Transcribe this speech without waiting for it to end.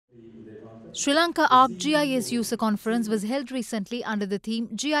Sri Lanka ARC GIS User Conference was held recently under the theme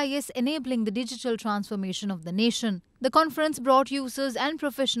GIS Enabling the Digital Transformation of the Nation. The conference brought users and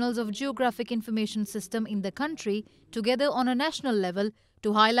professionals of geographic information system in the country together on a national level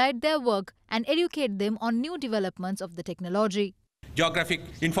to highlight their work and educate them on new developments of the technology. Geographic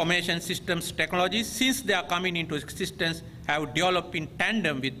information systems technologies, since they are coming into existence, have developed in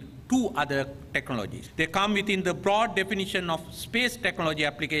tandem with two other technologies. They come within the broad definition of space technology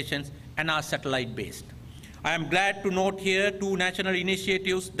applications and are satellite-based. I am glad to note here two national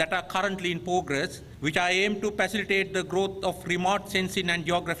initiatives that are currently in progress, which are aimed to facilitate the growth of remote sensing and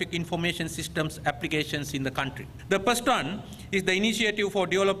geographic information systems applications in the country. The first one is the Initiative for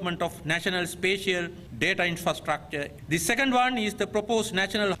Development of National Spatial Data Infrastructure. The second one is the proposed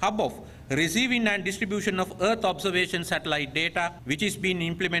National Hub of Receiving and Distribution of Earth Observation Satellite Data, which is being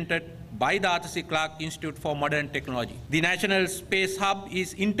implemented by the Arthur C. Clarke Institute for Modern Technology. The National Space Hub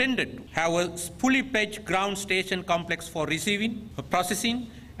is intended to have a fully fledged ground station complex for receiving,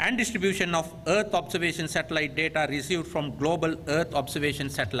 processing, and distribution of Earth observation satellite data received from global Earth observation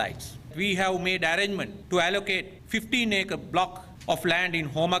satellites. We have made arrangement to allocate 15-acre block of land in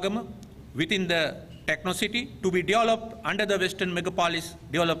Homagama within the Technocity to be developed under the Western Megapolis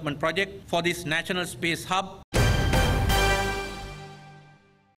Development Project for this National Space Hub.